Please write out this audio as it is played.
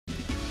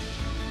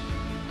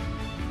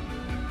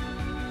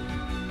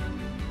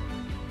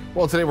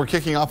Well, today we're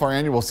kicking off our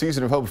annual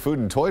Season of Hope food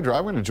and toy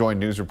drive. We're going to join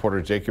news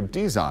reporter Jacob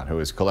Dizon, who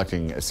is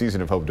collecting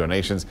Season of Hope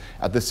donations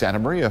at the Santa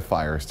Maria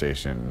Fire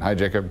Station. Hi,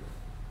 Jacob.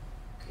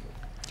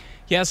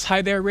 Yes,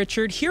 hi there,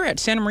 Richard. Here at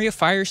Santa Maria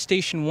Fire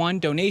Station 1,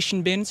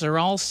 donation bins are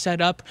all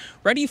set up,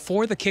 ready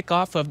for the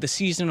kickoff of the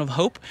Season of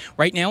Hope.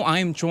 Right now, I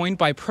am joined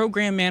by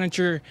Program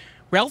Manager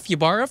Ralph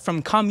Ybarra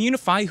from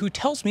Communify, who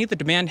tells me the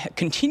demand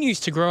continues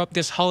to grow up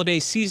this holiday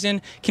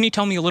season. Can you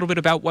tell me a little bit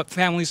about what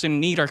families in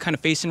need are kind of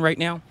facing right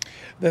now?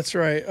 That's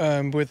right.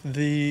 With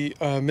the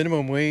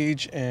minimum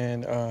wage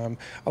and a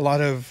lot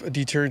of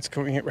deterrents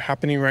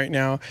happening right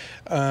now,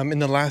 in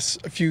the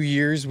last few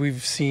years,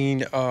 we've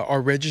seen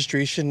our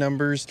registration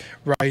numbers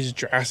rise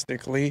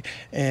drastically,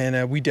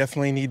 and we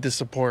definitely need the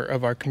support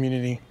of our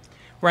community.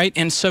 Right,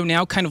 and so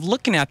now kind of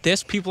looking at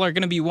this, people are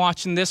going to be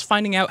watching this,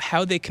 finding out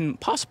how they can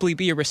possibly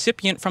be a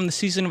recipient from the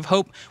Season of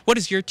Hope. What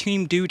does your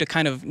team do to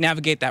kind of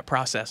navigate that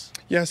process?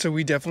 Yeah, so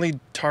we definitely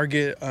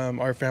target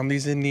our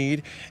families in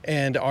need,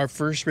 and our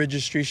first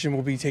registration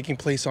will be taking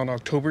place on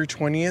October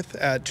 20th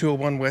at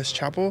 201 West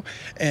Chapel,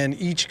 and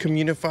each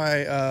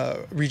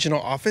Communify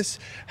regional office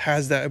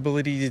has that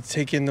ability to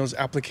take in those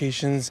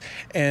applications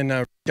and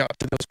reach out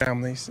to those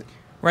families.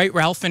 Right,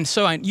 Ralph. And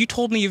so you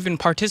told me you've been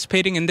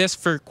participating in this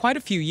for quite a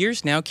few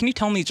years now. Can you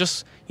tell me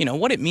just,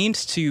 what it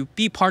means to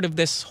be part of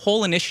this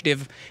whole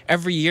initiative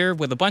every year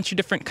with a bunch of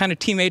different kind of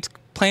teammates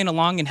playing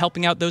along and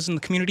helping out those in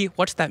the community?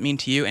 What's that mean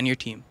to you and your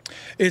team?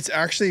 It's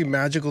actually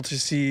magical to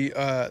see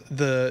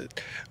the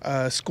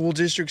school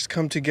districts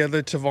come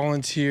together to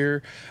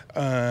volunteer.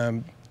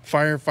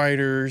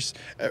 Firefighters,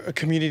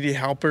 community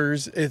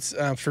helpers. It's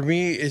for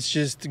me, it's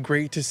just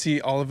great to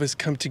see all of us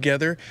come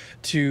together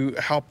to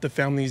help the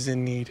families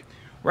in need.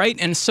 Right,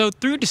 and so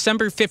through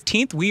December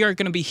 15th, we are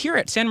going to be here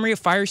at Santa Maria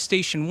Fire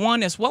Station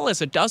 1, as well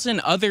as a dozen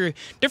other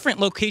different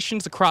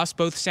locations across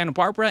both Santa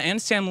Barbara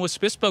and San Luis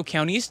Obispo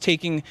counties,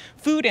 taking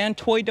food and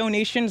toy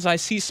donations. I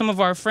see some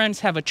of our friends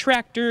have a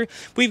tractor,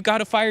 we've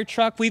got a fire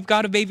truck, we've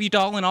got a baby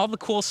doll, and all the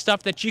cool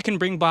stuff that you can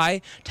bring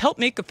by to help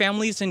make the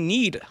families in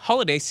need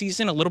holiday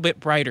season a little bit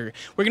brighter.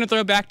 We're going to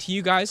throw it back to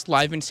you guys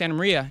live in Santa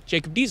Maria.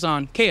 Jacob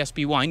Dizon,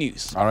 KSBY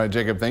News. All right,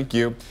 Jacob, thank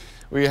you.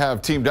 We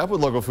have teamed up with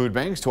local food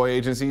banks, toy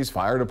agencies,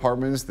 fire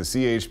departments, the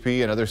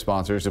CHP, and other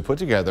sponsors to put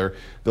together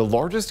the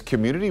largest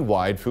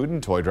community-wide food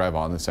and toy drive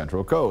on the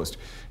Central Coast.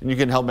 And you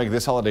can help make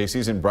this holiday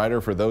season brighter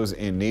for those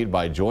in need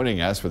by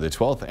joining us for the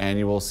 12th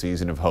annual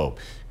Season of Hope.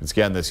 You can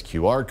scan this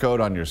QR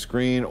code on your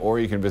screen, or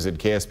you can visit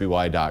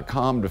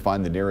ksby.com to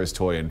find the nearest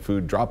toy and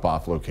food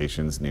drop-off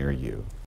locations near you.